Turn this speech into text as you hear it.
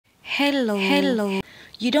Hello.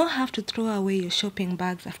 You don't have to throw away your shopping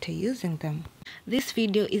bags after using them. This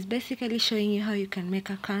video is basically showing you how you can make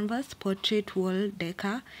a canvas portrait wall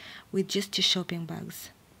decor with just your shopping bags.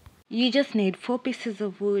 You just need 4 pieces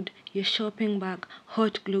of wood, your shopping bag,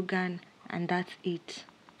 hot glue gun, and that's it.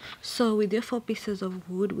 So with your 4 pieces of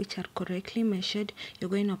wood which are correctly measured, you're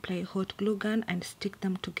going to apply hot glue gun and stick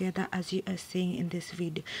them together as you are seeing in this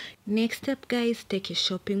video. Next step, guys, take your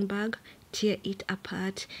shopping bag, tear it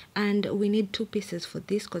apart, and we need 2 pieces for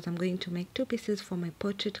this because I'm going to make 2 pieces for my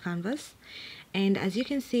portrait canvas. And as you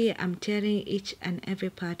can see, I'm tearing each and every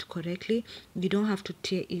part correctly. You don't have to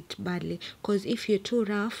tear it badly because if you're too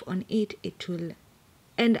rough on it, it will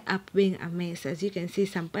end up being a mess. As you can see,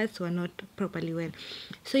 some parts were not properly well.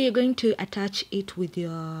 So you're going to attach it with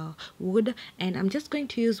your wood, and I'm just going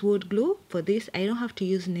to use wood glue for this. I don't have to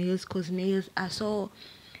use nails because nails are so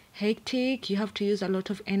hectic. You have to use a lot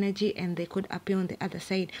of energy and they could appear on the other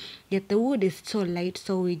side, yet the wood is so light,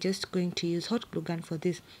 so we're just going to use hot glue gun for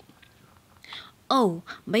this. Oh,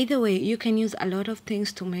 by the way, you can use a lot of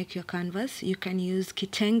things to make your canvas. You can use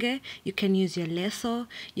kitenge, you can use your lesso,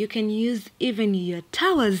 you can use even your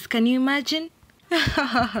towels. Can you imagine?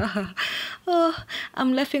 Oh,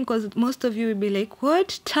 I'm laughing because most of you will be like,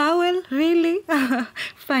 what? Towel? Really?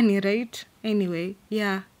 Funny, right? Anyway,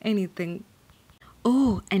 yeah, anything.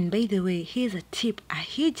 Oh, and by the way, here's a tip, a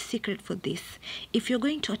huge secret for this. If you're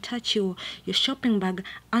going to attach your shopping bag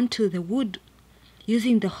onto the wood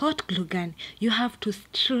using the hot glue gun, you have to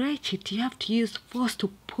stretch it. You have to use force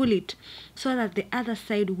to pull it so that the other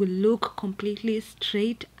side will look completely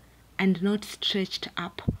straight and not stretched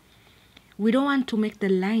up. We don't want to make the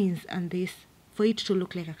lines on this for it to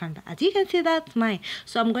look like a canvas. As you can see, that's mine.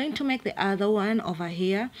 So I'm going to make the other one over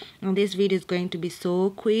here, and this video is going to be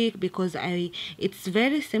so quick because it's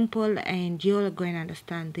very simple and you're going to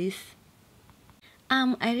understand this.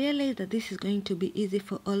 I realize that this is going to be easy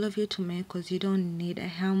for all of you to make because you don't need a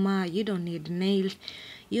hammer, you don't need nails,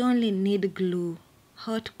 you only need glue,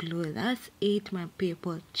 hot glue. That's it, my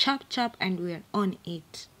people. Chop chop and we're on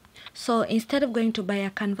it. So instead of going to buy a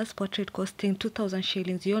canvas portrait costing 2,000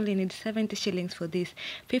 shillings, you only need 70 shillings for this,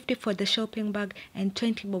 50 for the shopping bag, and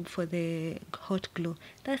 20 bob for the hot glue.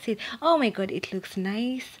 That's it. Oh my god, it looks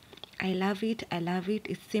nice. I love it.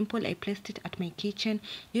 It's simple. I placed it at my kitchen.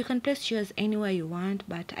 You can place yours anywhere you want,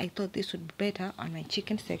 but I thought this would be better on my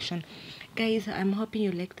chicken section. Guys, I'm hoping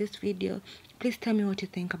you like this video. Please tell me what you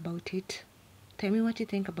think about it.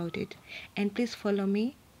 And please follow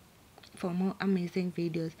me for more amazing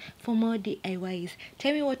videos, for more DIYs.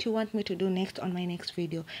 Tell me what you want me to do next on my next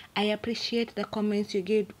video. I appreciate the comments you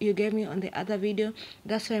gave me on the other video.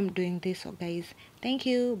 That's why I'm doing this. So guys, thank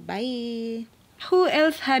you. Bye. Who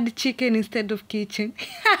else had chicken instead of kitchen?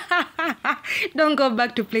 Don't go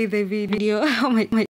back to play the video. Oh my